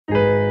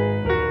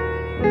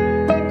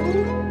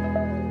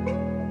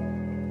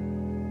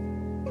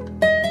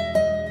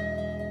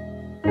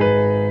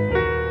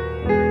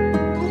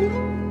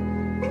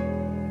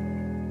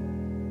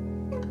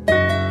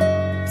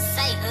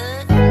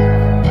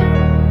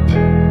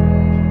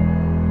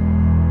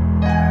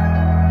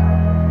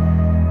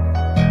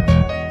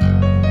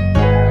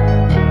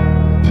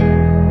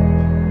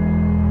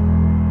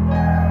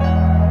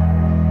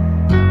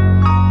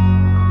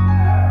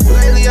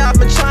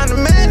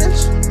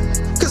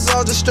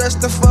all the stress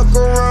to fuck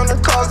around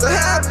and cause a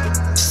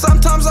habit.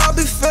 Sometimes I'll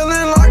be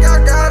feeling like I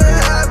gotta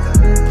have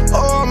it.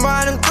 Oh, I'm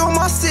riding through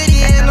my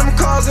city and I'm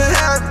causing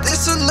havoc.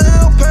 It's a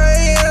little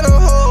pain and a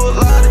whole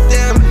lot of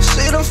damage.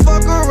 She done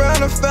fuck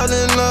around and fell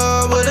in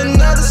love with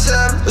another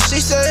savage. But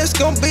she said it's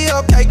gon' be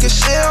okay cause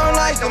she don't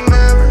like them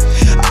ever.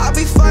 I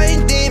be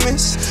fighting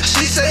demons.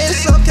 She say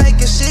it's okay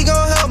cause she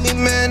gon' help me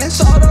manage.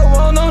 I don't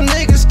want no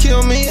niggas kill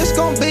me, it's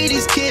gon' be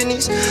these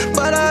kidneys.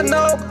 But I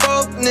know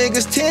both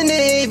niggas tend to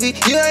envy.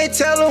 You ain't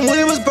tell them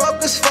we was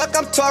broke as fuck,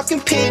 I'm talking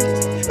penny.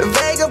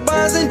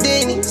 Vagabonds and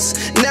Denny's,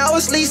 now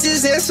it's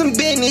leases and some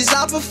bennies.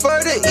 I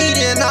prefer to eat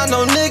it, I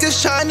know niggas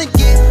tryna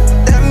get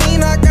it. That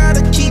mean I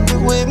gotta keep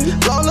it with me.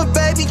 Lola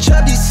baby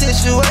trap, these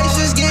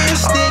situations getting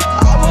sticky.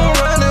 I was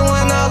running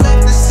when I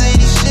left the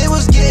city, shit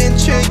was getting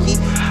tricky.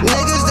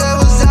 Niggas that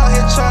was out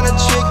here tryna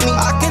trick me,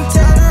 I can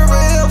tell the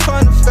real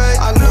from the fake.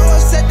 I know a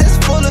set that's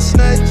full of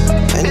snakes,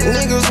 and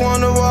niggas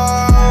wonder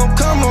why I don't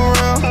come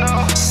around.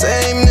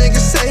 Same nigga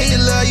say he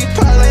love you,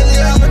 probably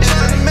love me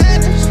trying to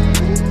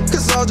manage.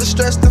 Cause all the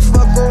stress to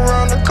fuck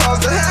around and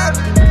cause a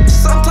habit.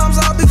 Sometimes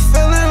I'll be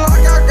feeling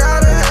like I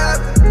gotta have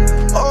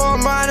it. Oh,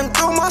 I'm riding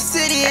through my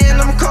city and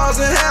I'm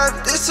causing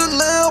havoc. It's a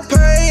little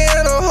pain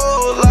and a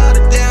whole lot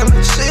of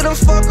damage. She done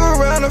fuck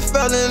around and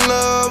fell in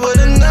love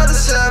with another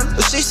savage.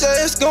 But she said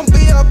it's gon'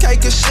 be okay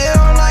cause she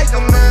don't like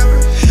them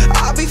ever.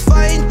 I be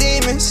fighting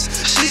demons.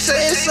 She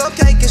say it's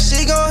okay cause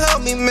she gon'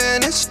 help me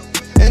manage.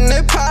 And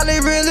they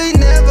probably really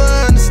never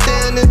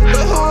understand it.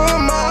 But who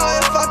am I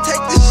if I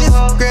take this shit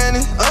for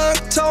granted?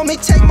 Told me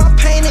take my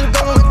pain and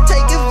go and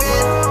take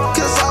advantage.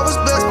 Cause I was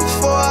blessed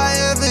before I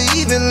ever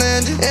even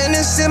landed. And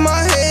it's in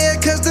my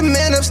head cause the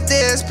man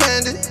upstairs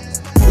planned it.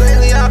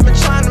 Lately I've been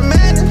trying to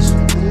manage,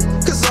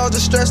 cause all the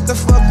stress to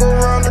fuck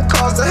around and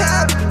cause a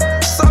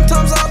habit.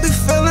 Sometimes I'll